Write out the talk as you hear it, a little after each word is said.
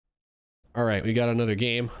All right, we got another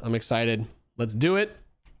game. I'm excited. Let's do it.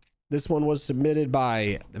 This one was submitted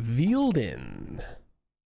by Vielden.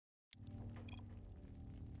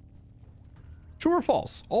 True or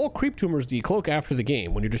false? All creep tumors decloak after the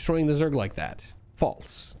game when you're destroying the Zerg like that.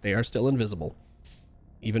 False. They are still invisible,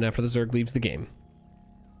 even after the Zerg leaves the game.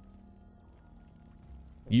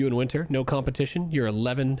 You and Winter, no competition. You're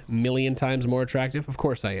 11 million times more attractive. Of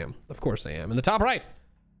course I am. Of course I am. In the top right,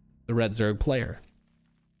 the red Zerg player.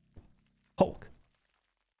 Hulk.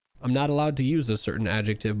 I'm not allowed to use a certain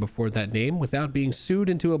adjective before that name without being sued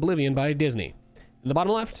into oblivion by Disney. In the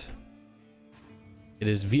bottom left, it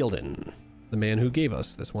is Vielden, the man who gave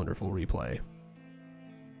us this wonderful replay.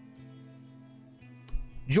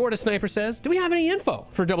 Jorda Sniper says, do we have any info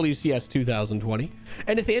for WCS 2020?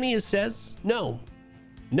 And Nathanias says, no.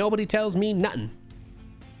 Nobody tells me nothing.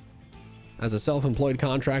 As a self-employed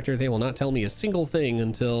contractor, they will not tell me a single thing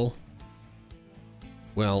until,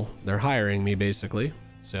 well, they're hiring me basically.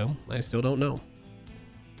 So I still don't know.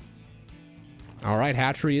 All right,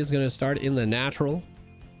 hatchery is going to start in the natural.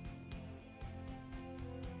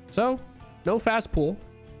 So no fast pool,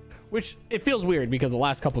 which it feels weird because the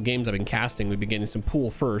last couple games I've been casting, we've been getting some pool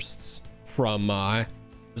firsts from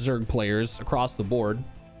Zerg players across the board.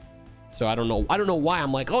 So I don't know why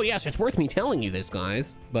I'm like, oh yes, it's worth me telling you this,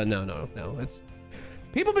 guys. But no, it's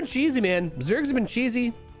people have been cheesy, man. Zergs have been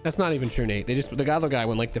cheesy. That's not even true, Nate. The other guy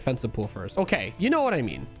went like defensive pool first. Okay, you know what I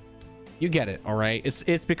mean. You get it, all right?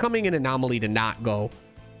 It's becoming an anomaly to not go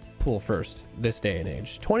pool first this day and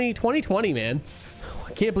age. 2020, man.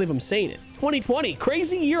 I can't believe I'm saying it. 2020,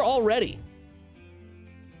 crazy year already.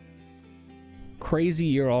 Crazy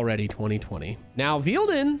year already, 2020. Now,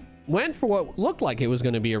 Vielden went for what looked like it was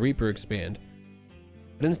going to be a Reaper expand,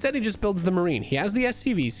 but instead he just builds the Marine. He has the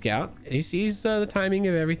SCV Scout. He sees the timing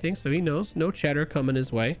of everything, so he knows no cheddar coming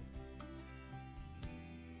his way.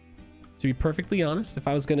 To be perfectly honest, if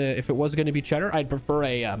it was gonna be cheddar, I'd prefer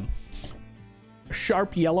a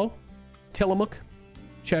sharp yellow Tillamook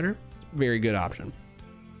cheddar. Very good option.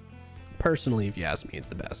 Personally, if you ask me, it's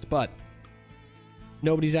the best, but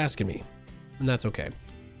nobody's asking me, and that's okay.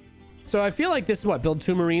 So I feel like this is what, build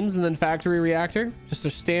 2 Marines and then factory reactor, just a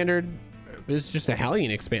standard. This is just a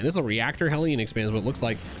Hellion expand. This is a reactor Hellion expand is what it looks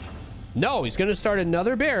like. No, he's gonna start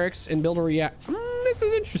another barracks and build a this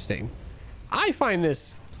is interesting. I find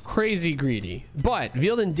this crazy greedy, but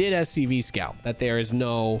Vielden did SCV Scout that there is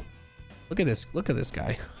no, look at this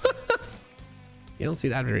guy. You don't see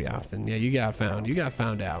that very often. Yeah, you got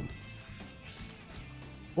found out.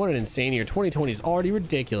 What an insane year. 2020 is already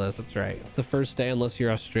ridiculous. That's right. It's the first day unless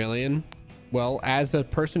you're Australian. Well, as a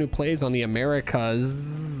person who plays on the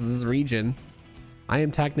Americas region, I am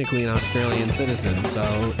technically an Australian citizen,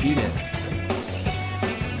 so eat it.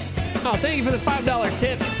 Oh, thank you for the $5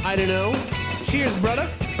 tip. I don't know. Cheers, brother.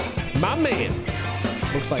 My man.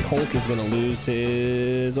 Looks like Hulk is going to lose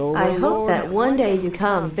his overlord. I hope that one day you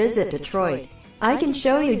come visit Detroit. I can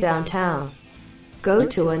show you downtown. Go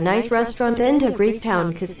to a nice restaurant, then to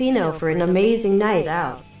Greektown Casino for an amazing night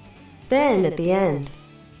out. Then at the end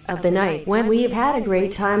of the night, when we've had a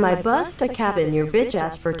great time, I bust a cap in your bitch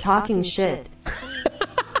ass for talking shit.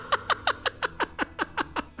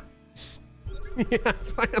 Yeah,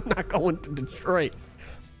 that's why I'm not going to Detroit.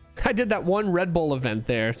 I did that one Red Bull event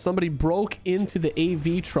there. Somebody broke into the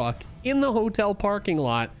AV truck in the hotel parking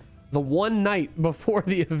lot the one night before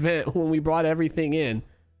the event when we brought everything in.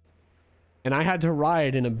 And I had to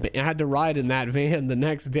ride in that van the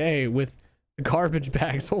next day with garbage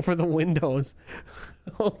bags over the windows.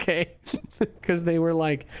 Okay. Because they were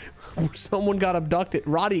like, someone got abducted.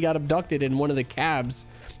 Roddy got abducted in one of the cabs.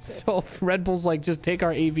 So Red Bull's like, just take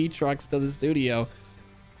our AV trucks to the studio.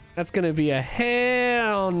 That's going to be a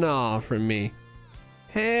hell no from me.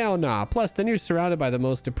 Hell no. Plus, then you're surrounded by the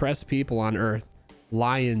most depressed people on earth.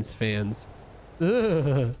 Lions fans.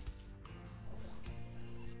 Ugh.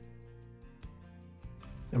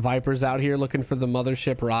 Viper's out here looking for the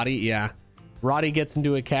mothership. Roddy, yeah. Roddy gets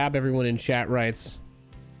into a cab. Everyone in chat writes.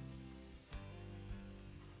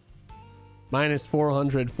 Minus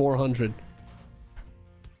 400, 400.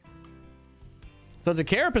 So it's a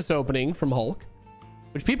carapace opening from Hulk,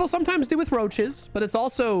 which people sometimes do with roaches, but it's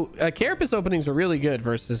also carapace openings are really good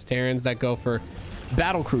versus Terrans that go for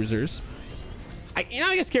battle cruisers. I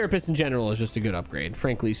guess carapace in general is just a good upgrade,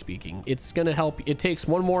 frankly speaking. It's gonna help. It takes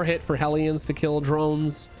one more hit for Hellions to kill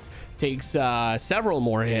drones, takes several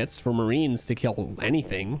more hits for Marines to kill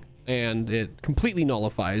anything, and it completely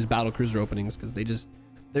nullifies battle cruiser openings because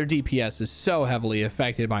their DPS is so heavily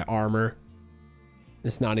affected by armor.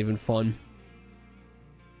 It's not even fun.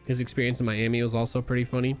 His experience in Miami was also pretty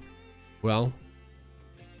funny. Well,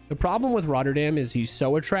 The problem with Rotterdam is he's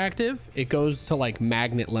so attractive, it goes to like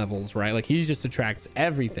magnet levels, right? Like he just attracts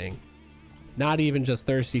everything. Not even just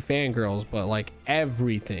thirsty fangirls, but like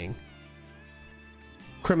everything.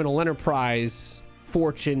 Criminal enterprise,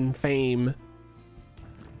 fortune, fame.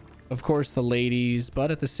 Of course, the ladies,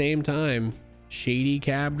 but at the same time, shady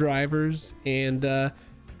cab drivers. And,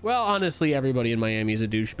 well, honestly, everybody in Miami is a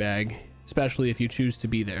douchebag, especially if you choose to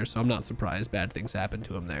be there. So I'm not surprised bad things happen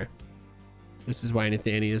to him there. This is why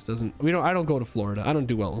Nathanias doesn't, I don't go to Florida. I don't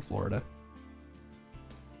do well in Florida.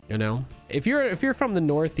 You know, if you're from the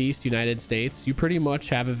Northeast United States, you pretty much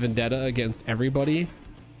have a vendetta against everybody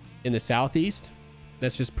in the Southeast.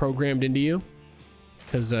 That's just programmed into you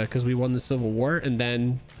because we won the Civil War. And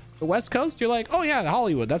then the West Coast, you're like, oh yeah,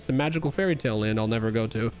 Hollywood, that's the magical fairy tale land I'll never go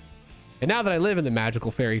to. And now that I live in the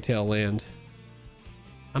magical fairy tale land,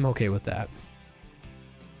 I'm okay with that.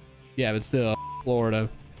 Yeah, but still, Florida.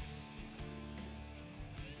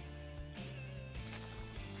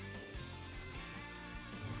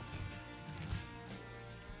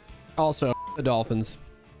 Also, the Dolphins.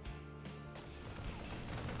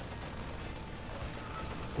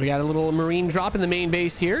 We got a little marine drop in the main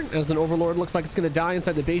base here as an overlord looks like it's going to die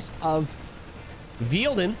inside the base of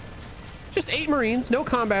Vielden. Just 8 marines, no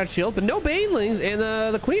combat shield, but no banelings, and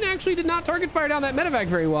the queen actually did not target fire down that medevac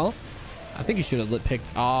very well. I think he should have picked.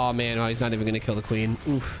 Oh man, oh, he's not even going to kill the queen.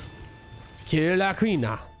 Oof. Kill la queen.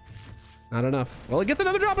 Not enough. Well, it gets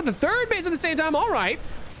another drop at the third base at the same time. All right,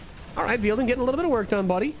 Vielden getting a little bit of work done,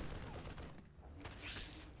 buddy.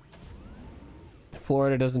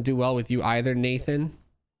 Florida doesn't do well with you either, Nathan.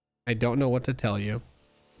 I don't know what to tell you.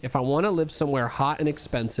 If I want to live somewhere hot and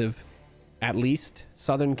expensive, at least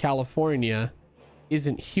Southern California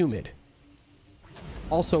isn't humid.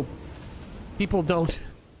 Also, people don't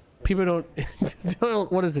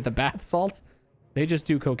what is it, the bath salts? They just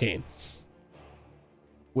do cocaine.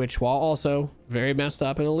 Which, while also very messed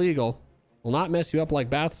up and illegal, will not mess you up like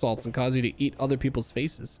bath salts and cause you to eat other people's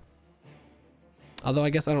faces. Although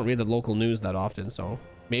I guess I don't read the local news that often, so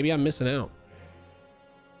maybe I'm missing out.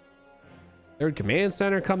 Third command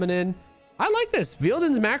center coming in. I like this.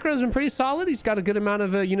 Vielden's macro has been pretty solid. He's got a good amount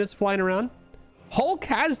of units flying around. Hulk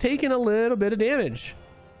has taken a little bit of damage.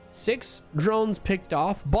 6 drones picked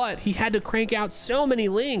off, but he had to crank out so many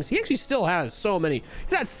lings. He actually still has so many.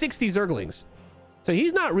 He's got 60 zerglings. So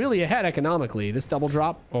he's not really ahead economically. This double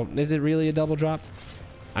drop. Oh, is it really a double drop?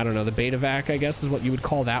 I don't know. The beta vac, I guess, is what you would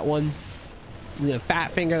call that one. Gonna fat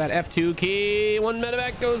finger that F2 key. 1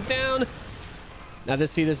 medevac goes down. Now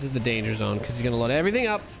this is the danger zone because he's gonna load everything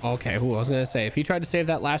up. Okay, I was gonna say if he tried to save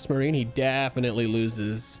that last marine, he definitely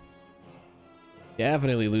loses.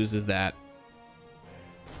 Definitely loses that.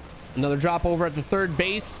 Another drop over at the third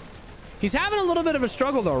base. He's having a little bit of a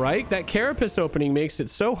struggle though, right? That carapace opening makes it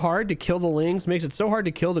so hard to kill the lings, makes it so hard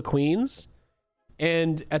to kill the queens.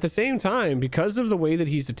 And at the same time, because of the way that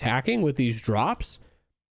he's attacking with these drops,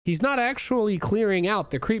 he's not actually clearing out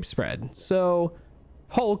the creep spread. So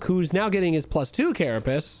Hulk, who's now getting his +2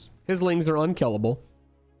 carapace, his lings are unkillable.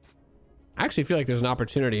 I actually feel like there's an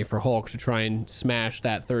opportunity for Hulk to try and smash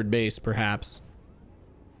that third base, perhaps.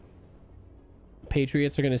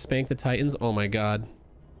 Patriots are going to spank the Titans. Oh my god.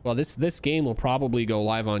 Well, this game will probably go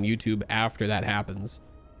live on YouTube after that happens.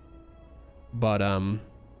 But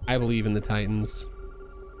I believe in the Titans.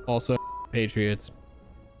 Also, Patriots.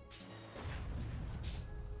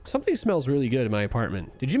 Something smells really good in my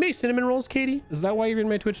apartment. Did you make cinnamon rolls, Katie? Is that why you're in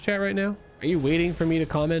my Twitch chat right now? Are you waiting for me to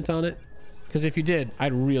comment on it? Because if you did,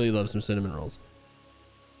 I'd really love some cinnamon rolls.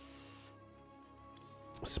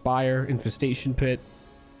 Spire, infestation pit.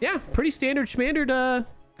 Yeah, pretty standard schmandard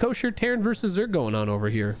kosher Terran versus Zerg going on over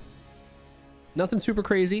here. Nothing super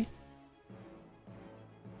crazy.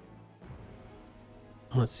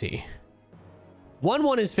 Let's see.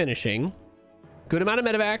 1-1 is finishing. Good amount of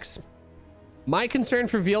medevacs. My concern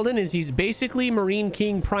for Vielden is he's basically Marine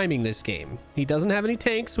King priming this game. He doesn't have any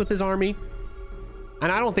tanks with his army.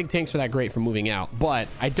 And I don't think tanks are that great for moving out. But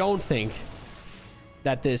I don't think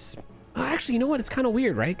that this... Oh, actually, you know what? It's kind of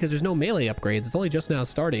weird, right? Because there's no melee upgrades. It's only just now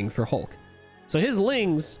starting for Hulk. So his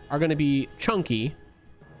lings are going to be chunky,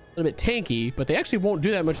 a little bit tanky, but they actually won't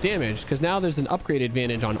do that much damage because now there's an upgrade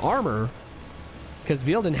advantage on armor because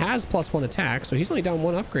Vielden has +1 attack, so he's only down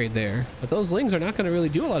 1 upgrade there. But those lings are not going to really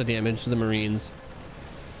do a lot of damage to the Marines.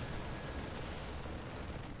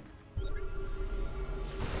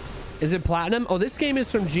 Is it platinum? Oh, this game is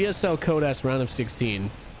from GSL Code S round of 16.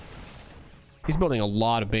 He's building a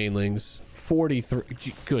lot of banelings. 43.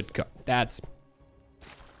 Good God. That's...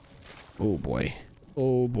 Oh boy.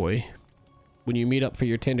 Oh boy. When you meet up for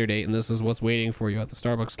your Tinder date and this is what's waiting for you at the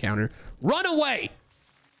Starbucks counter, run away!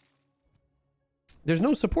 there's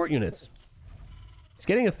no support units. He's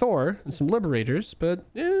getting a Thor and some Liberators, but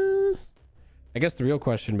I guess the real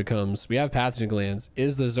question becomes, we have Pathogen Glands.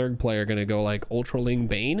 Is the Zerg player going to go like Ultraling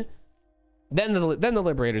Bane? Then the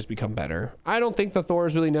Liberators become better. I don't think the Thor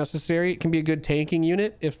is really necessary. It can be a good tanking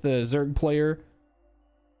unit if the Zerg player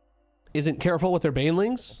isn't careful with their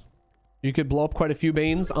Banelings. You could blow up quite a few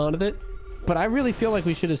Banes onto it. But I really feel like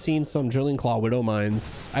we should have seen some Drilling Claw Widow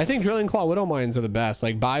Mines. I think Drilling Claw Widow Mines are the best.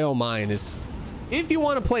 Like Bio Mine is... If you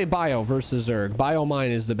want to play Bio versus Zerg, Bio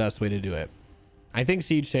Mine is the best way to do it. I think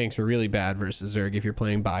Siege Tanks are really bad versus Zerg if you're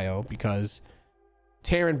playing Bio, because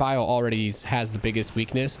Terran Bio already has the biggest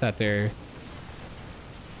weakness that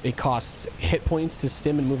it costs hit points to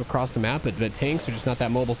stim and move across the map, but the tanks are just not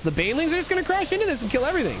that mobile. So the Banelings are just going to crash into this and kill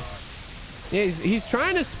everything. Yeah, he's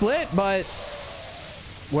trying to split, but,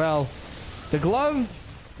 well, the glove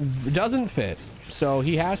doesn't fit, so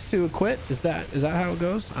he has to quit. Is that how it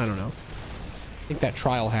goes? I don't know. I think that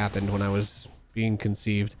trial happened when I was being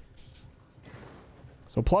conceived.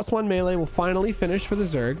 So +1 melee will finally finish for the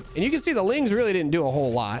Zerg. And you can see the Lings really didn't do a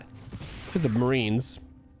whole lot to the Marines.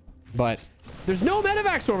 But there's no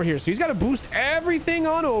medevacs over here, so he's got to boost everything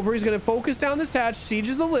on over. He's going to focus down this hatch,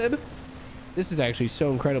 sieges the lib. This is actually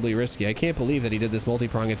so incredibly risky. I can't believe that he did this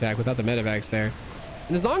multi-prong attack without the medevacs there.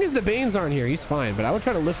 And as long as the Banes aren't here, he's fine. But I would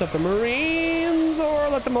try to lift up the Marines or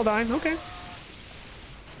let them all die. Okay.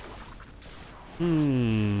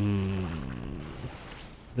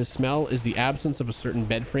 The smell is the absence of a certain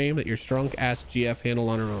bed frame that your strong ass GF handled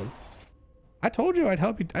on her own. I told you I'd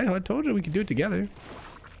help you. I told you we could do it together.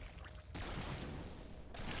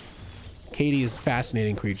 Katie is a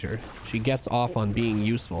fascinating creature. She gets off on being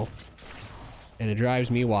useful, and it drives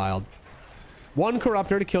me wild. One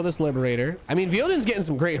Corruptor to kill this Liberator. I mean, Vilden's getting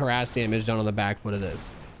some great harass damage done on the back foot of this,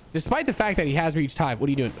 despite the fact that he has reached Hive. What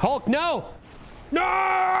are you doing, Hulk? No,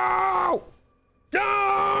 no,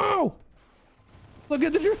 no! Look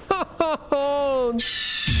at the drones.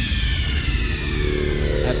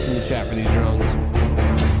 F's in the chat for these drones.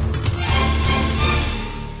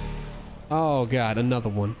 Oh god, another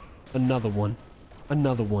one. Another one.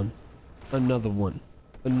 Another one. Another one.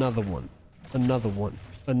 Another one. Another one.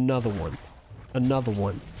 Another one. Another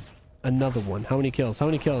one. Another one. How many kills? How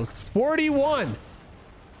many kills? 41!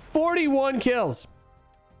 41 kills!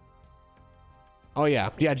 Oh yeah.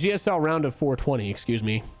 Yeah, GSL round of 420, excuse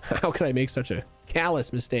me. How could I make such a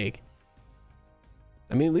callous mistake?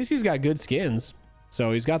 I mean, at least he's got good skins.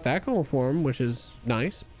 So he's got that going for him, which is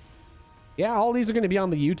nice. Yeah, all these are going to be on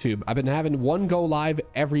the YouTube. I've been having one go live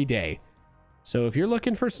every day. So if you're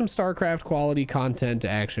looking for some StarCraft quality content to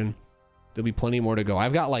action, there'll be plenty more to go.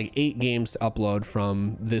 I've got like 8 games to upload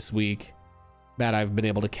from this week that I've been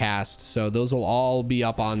able to cast. So those will all be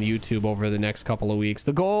up on YouTube over the next couple of weeks.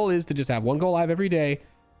 The goal is to just have one go live every day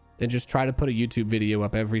and just try to put a YouTube video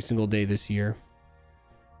up every single day this year.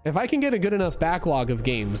 If I can get a good enough backlog of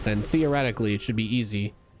games, then theoretically it should be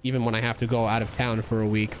easy, even when I have to go out of town for a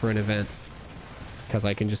week for an event, because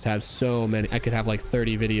I can just have so many. I could have like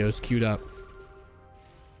 30 videos queued up.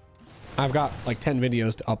 I've got like 10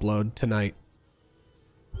 videos to upload tonight.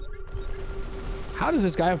 How does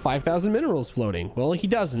this guy have 5,000 minerals floating? Well, he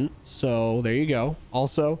doesn't, so there you go.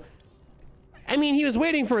 Also, I mean, he was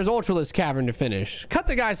waiting for his Ultralisk Cavern to finish. Cut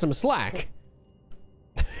the guy some slack.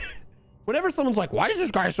 Whenever someone's like, why does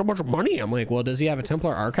this guy have so much money? I'm like, well, does he have a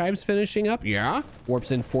Templar Archives finishing up? Yeah.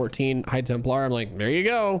 Warps in 14 High Templar. I'm like, there you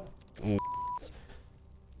go.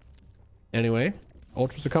 Anyway,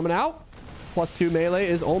 Ultras are coming out. +2 melee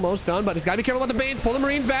is almost done, but he's got to be careful about the Banes. Pull the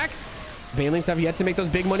Marines back. Banelings have yet to make those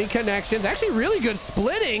big money connections. Actually, really good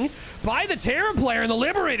splitting by the Terran player, and the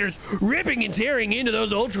Liberators ripping and tearing into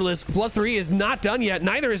those Ultralisks. +3 is not done yet.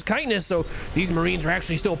 Neither is Chitinous, so these Marines are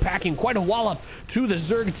actually still packing quite a wallop to the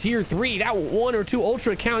Zerg tier 3. That 1 or 2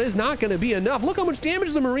 Ultra count is not going to be enough. Look how much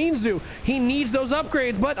damage the Marines do. He needs those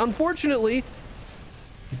upgrades, but unfortunately,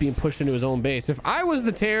 he's being pushed into his own base. If I was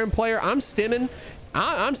the Terran player, I'm stimming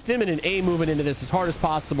and A moving into this as hard as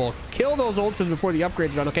possible. Kill those Ultras before the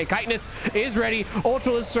upgrades are done. Okay, Chitinous is ready.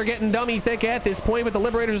 Ultralisks are getting dummy thick at this point, but the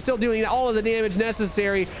Liberators are still doing all of the damage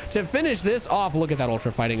necessary to finish this off. Look at that Ultra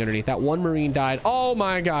fighting underneath. That one Marine died. Oh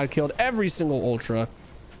my god, killed every single Ultra.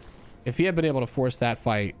 If he had been able to force that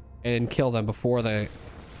fight and kill them before the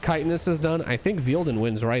Chitinous is done, I think Vilden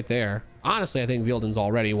wins right there. Honestly, I think Vilden's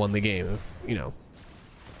already won the game. If, you know,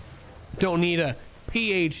 don't need a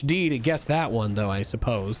PhD to guess that one, though, I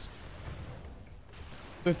suppose.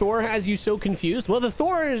 The Thor has you so confused? Well, the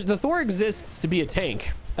Thor exists to be a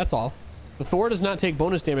tank. That's all. The Thor does not take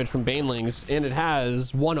bonus damage from Banelings, and it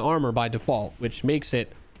has 1 armor by default, which makes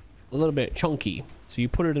it a little bit chunky. So you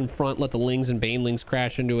put it in front, let the lings and banelings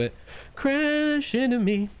crash into it. Crash into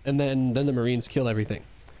me. And then the Marines kill everything.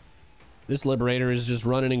 This Liberator is just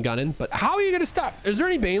running and gunning. But how are you going to stop? Is there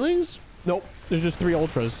any banelings? Nope. There's just 3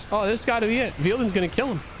 Ultras. Oh, this got to be it. Vielden's going to kill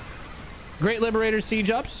him. Great Liberator siege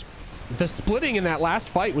ups. The splitting in that last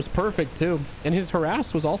fight was perfect too. And his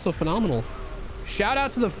harass was also phenomenal. Shout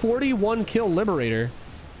out to the 41 kill Liberator.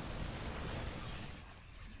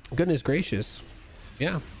 Goodness gracious.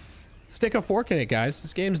 Yeah. Stick a fork in it, guys.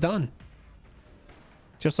 This game's done.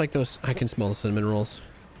 Just like those. I can smell the cinnamon rolls.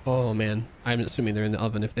 Oh, man. I'm assuming they're in the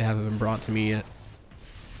oven if they haven't been brought to me yet.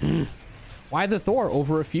 Why the Thor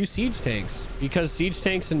over a few siege tanks? Because siege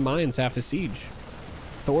tanks and mines have to siege.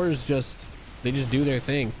 Thor's just... They just do their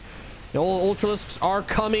thing. The old Ultralisks are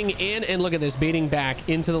coming in. And look at this. Baiting back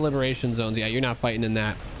into the liberation zones. Yeah, you're not fighting in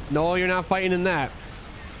that. No, you're not fighting in that.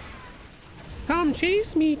 Come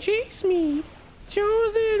chase me. Chase me.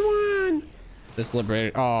 Chosen one. This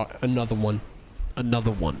Liberator. Oh, another one.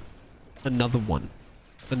 Another one. Another one.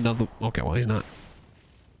 Another. Okay, well, he's not.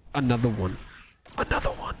 Another one. Another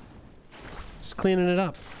one. Just cleaning it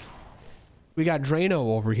up. We got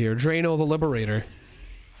Drano over here. Drano the Liberator.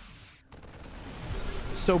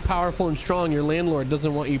 So powerful and strong, your landlord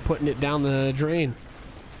doesn't want you putting it down the drain.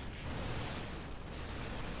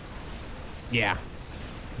 Yeah.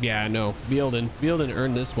 Yeah, no. Vielden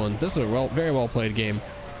earned this one. This was a very well played game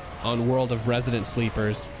on World of Resident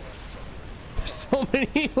Sleepers. So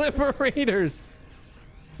many Liberators.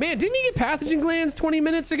 Man, didn't you get pathogen glands 20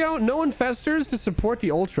 minutes ago? No infestors to support the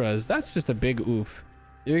Ultras. That's just a big oof.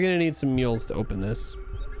 You're gonna need some mules to open this.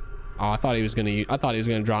 Oh, I thought he was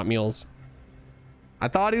gonna drop mules. I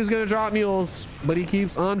thought he was gonna drop mules, but he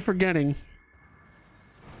keeps on forgetting.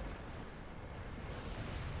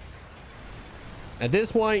 At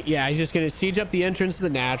this point, yeah, he's just gonna siege up the entrance to the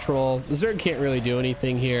natural. The Zerg can't really do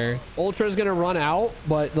anything here. Ultra's gonna run out,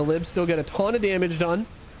 but the Libs still get a ton of damage done.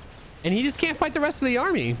 And he just can't fight the rest of the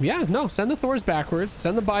army. Yeah, no, send the Thors backwards.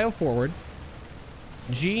 Send the bio forward.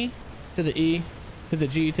 G to the E to the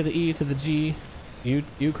G to the E to the G. You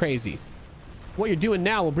crazy. What you're doing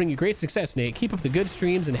now will bring you great success, Nate. Keep up the good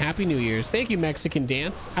streams and Happy New Year's. Thank you, Mexican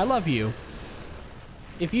Dance. I love you.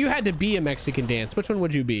 If you had to be a Mexican Dance, which one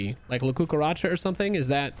would you be? Like La Cucaracha or something? Is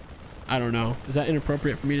that... I don't know. Is that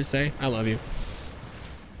inappropriate for me to say? I love you.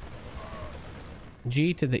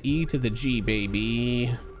 G to the E to the G,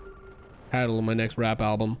 baby. Title of my next rap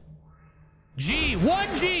album. G!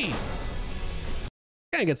 1G!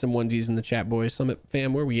 Gotta get some 1Gs in the chat, boys. Summit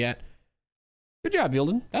fam, where we at? Good job,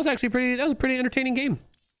 Vielden. That was actually that was a pretty entertaining game.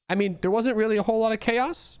 I mean, there wasn't really a whole lot of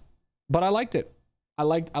chaos, but I liked it. I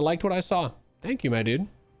liked what I saw. Thank you, my dude.